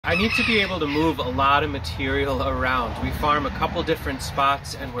I need to be able to move a lot of material around. We farm a couple different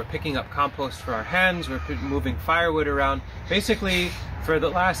spots and we're picking up compost for our hens, we're moving firewood around. Basically, for the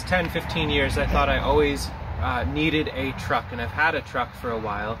last 10-15 years, I thought I always needed a truck, and I've had a truck for a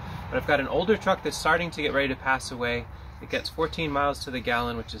while, but I've got an older truck that's starting to get ready to pass away. It gets 14 miles to the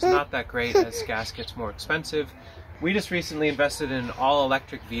gallon, which is not that great as gas gets more expensive. We just recently invested in an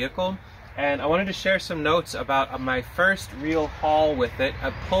all-electric vehicle, and I wanted to share some notes about my first real haul with it.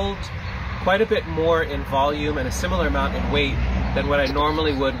 I pulled quite a bit more in volume and a similar amount in weight than what I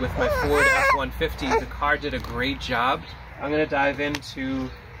normally would with my Ford F-150. The car did a great job. I'm going to dive into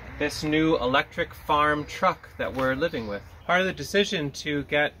this new electric farm truck that we're living with. Part of the decision to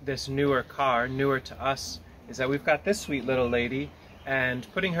get this newer car, newer to us, is that we've got this sweet little lady, and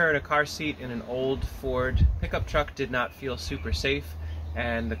putting her in a car seat in an old Ford pickup truck did not feel super safe.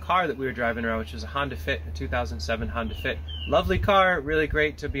 And the car that we were driving around, which was a Honda Fit, a 2007 Honda Fit, lovely car, really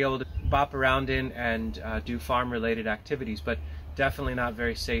great to be able to bop around in and do farm-related activities, but definitely not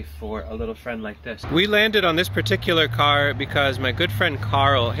very safe for a little friend like this. We landed on this particular car because my good friend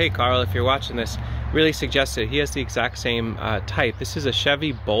Carl, hey Carl, if you're watching this, really suggested. He has the exact same type. This is a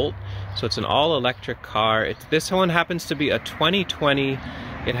Chevy Bolt, so it's an all-electric car. This one happens to be a 2020.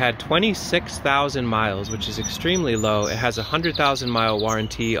 It had 26,000 miles, which is extremely low. It has a 100,000 mile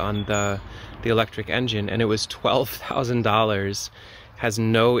warranty on the electric engine, and it was $12,000. Has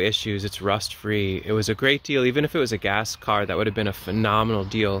no issues, it's rust free. It was a great deal. Even if it was a gas car, that would have been a phenomenal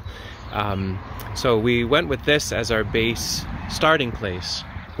deal. So we went with this as our base starting place.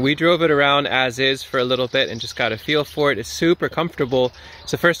 We drove it around as is for a little bit and just got a feel for it. It's super comfortable.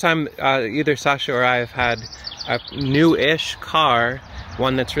 It's the first time either Sasha or I have had a new-ish car,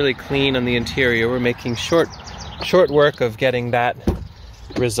 one that's really clean on the interior. We're making short work of getting that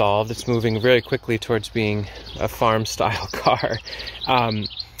resolved. It's moving very quickly towards being a farm style car.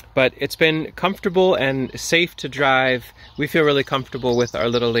 But it's been comfortable and safe to drive. We feel really comfortable with our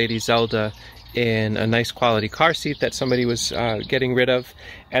little lady Zelda in a nice quality car seat that somebody was getting rid of.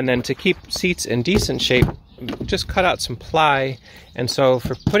 And then to keep seats in decent shape, just cut out some ply. And so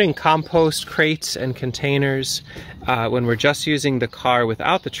for putting compost crates and containers, when we're just using the car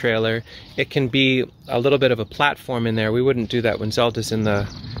without the trailer, it can be a little bit of a platform in there. We wouldn't do that when Zelda's in the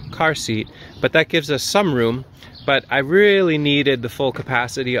car seat, but that gives us some room. But I really needed the full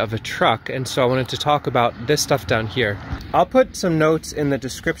capacity of a truck, and so I wanted to talk about this stuff down here. I'll put some notes in the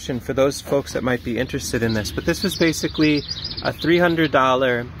description for those folks that might be interested in this, but this was basically a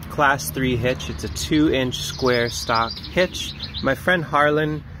 $300 Class 3 hitch. It's a 2-inch square stock hitch. My friend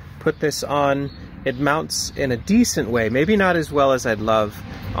Harlan put this on. It mounts in a decent way, maybe not as well as I'd love,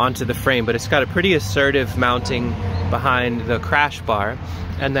 onto the frame, but it's got a pretty assertive mounting behind the crash bar.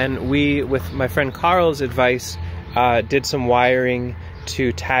 And then we, with my friend Carl's advice, did some wiring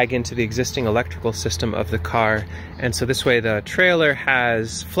to tag into the existing electrical system of the car. And so this way the trailer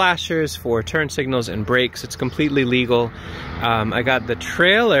has flashers for turn signals and brakes. It's completely legal. I got the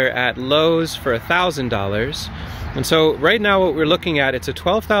trailer at Lowe's for $1,000. And so right now what we're looking at, it's a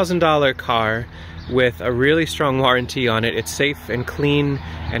 $12,000 car with a really strong warranty on it. It's safe and clean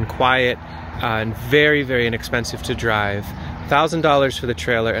and quiet and very, very inexpensive to drive. $1,000 for the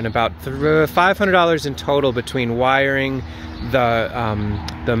trailer and about $500 in total between wiring,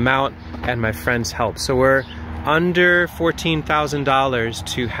 the mount, and my friend's help. So we're under $14,000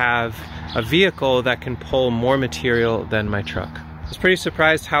 to have a vehicle that can pull more material than my truck. I was pretty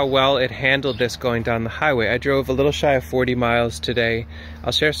surprised how well it handled this going down the highway. I drove a little shy of 40 miles today.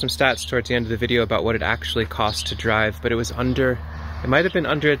 I'll share some stats towards the end of the video about what it actually cost to drive, but it was under, it might have been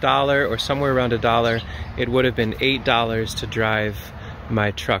under $1 or somewhere around $1. It would have been $8 to drive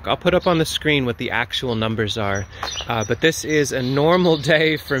my truck. I'll put up on the screen what the actual numbers are, but this is a normal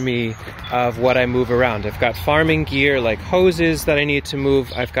day for me of what I move around. I've got farming gear like hoses that I need to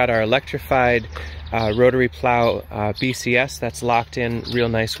move. I've got our electrified rotary plow BCS that's locked in real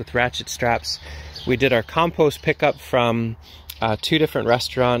nice with ratchet straps. We did our compost pickup from 2 different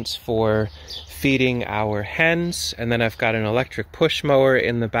restaurants for feeding our hens, and then I've got an electric push mower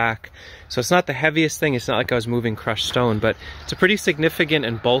in the back. So it's not the heaviest thing, it's not like I was moving crushed stone, but it's a pretty significant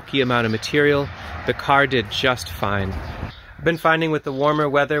and bulky amount of material. The car did just fine. I've been finding with the warmer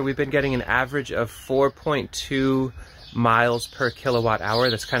weather, we've been getting an average of 4.2 miles per kilowatt hour.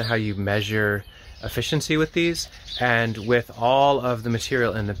 That's kind of how you measure efficiency with these. And with all of the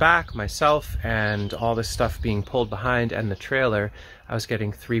material in the back, myself, and all this stuff being pulled behind and the trailer, I was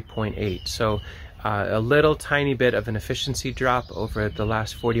getting 3.8. So a little tiny bit of an efficiency drop over the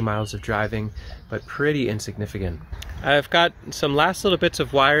last 40 miles of driving, but pretty insignificant. I've got some last little bits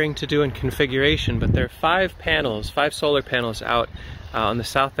of wiring to do in configuration, but there are 5 solar panels out on the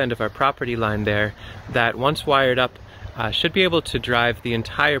south end of our property line there that once wired up should be able to drive the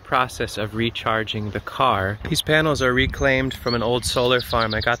entire process of recharging the car. These panels are reclaimed from an old solar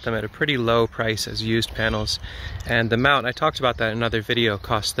farm. I got them at a pretty low price as used panels. And the mount, I talked about that in another video,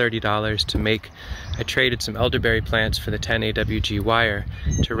 cost $30 to make. I traded some elderberry plants for the 10 AWG wire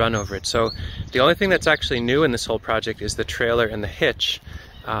to run over it. So the only thing that's actually new in this whole project is the trailer and the hitch.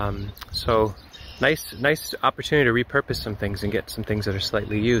 So nice opportunity to repurpose some things and get some things that are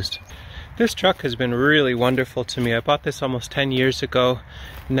slightly used. This truck has been really wonderful to me. I bought this almost 10 years ago.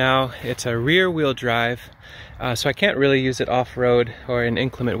 Now it's a rear wheel drive, so I can't really use it off-road or in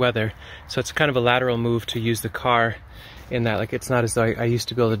inclement weather. So it's kind of a lateral move to use the car in that, like, it's not as though I used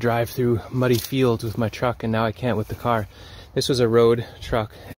to be able to drive through muddy fields with my truck and now I can't with the car. This was a road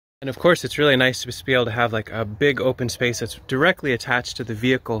truck. And of course it's really nice to just be able to have like a big open space that's directly attached to the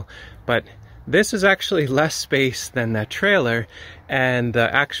vehicle, but this is actually less space than that trailer, and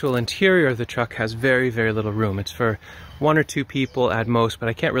the actual interior of the truck has very, very little room. It's for 1 or 2 people at most, but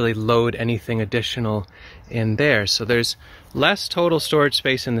I can't really load anything additional in there. So there's less total storage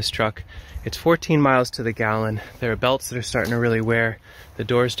space in this truck. It's 14 miles to the gallon. There are belts that are starting to really wear. The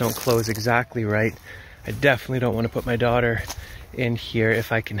doors don't close exactly right. I definitely don't want to put my daughter in here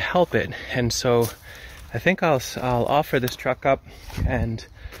if I can help it. And so I think I'll offer this truck up and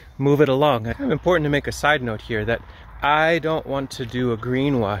move it along. It's important to make a side note here that I don't want to do a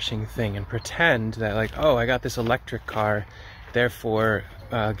greenwashing thing and pretend that, like, oh, I got this electric car, therefore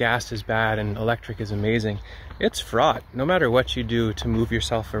gas is bad and electric is amazing. It's fraught. No matter what you do to move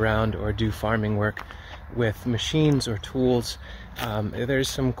yourself around or do farming work with machines or tools, there's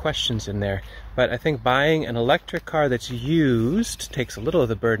some questions in there. But I think buying an electric car that's used takes a little of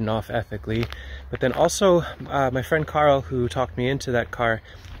the burden off ethically. But then also, my friend Carl, who talked me into that car,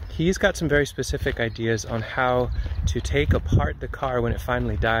 he's got some very specific ideas on how to take apart the car when it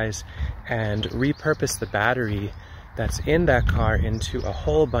finally dies and repurpose the battery that's in that car into a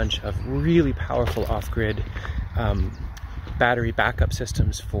whole bunch of really powerful off-grid battery backup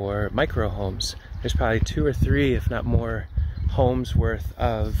systems for micro homes. There's probably 2 or 3, if not more, homes worth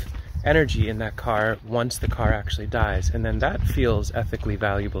of energy in that car once the car actually dies, and then that feels ethically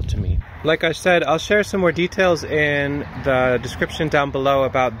valuable to me. Like I said, I'll share some more details in the description down below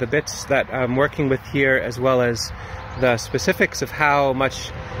about the bits that I'm working with here, as well as the specifics of how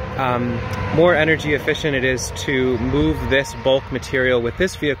much more energy efficient it is to move this bulk material with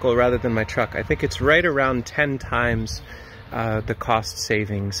this vehicle rather than my truck. I think it's right around 10 times the cost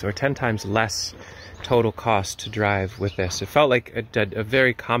savings, or 10 times less total cost to drive with this. It felt like a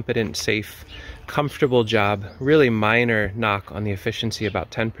very competent, safe, comfortable job. Really minor knock on the efficiency, about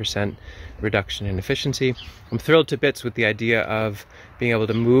 10% reduction in efficiency. I'm thrilled to bits with the idea of being able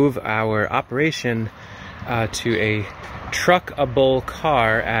to move our operation to a truckable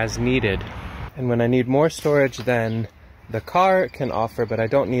car as needed. And when I need more storage than the car can offer, but I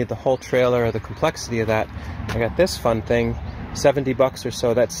don't need the whole trailer or the complexity of that, I got this fun thing, $70 or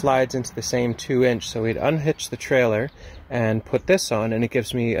so, that slides into the same 2-inch. So we'd unhitch the trailer and put this on, and it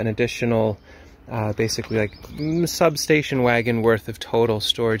gives me an additional basically like substation wagon worth of total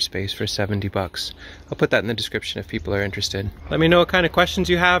storage space for $70. I'll put that in the description if people are interested. Let me know what kind of questions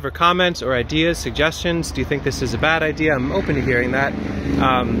you have, or comments, or ideas, suggestions. Do you think this is a bad idea? I'm open to hearing that.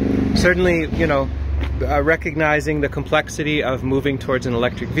 Certainly, you know, recognizing the complexity of moving towards an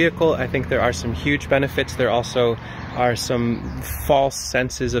electric vehicle, I think there are some huge benefits. There also are some false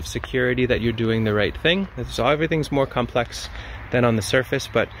senses of security that you're doing the right thing. So everything's more complex than on the surface,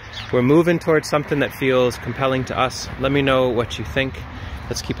 but we're moving towards something that feels compelling to us. Let me know what you think.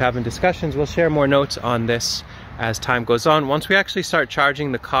 Let's keep having discussions. We'll share more notes on this as time goes on. Once we actually start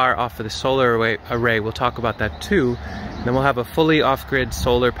charging the car off of the solar array, we'll talk about that too. And then we'll have a fully off-grid,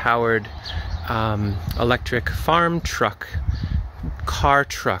 solar-powered electric farm truck, car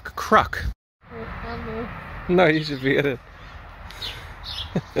truck, truck. No, you should be at it.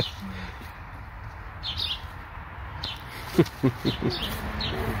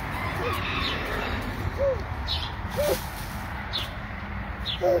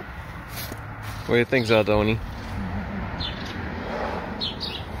 What do you think, Zaldoni?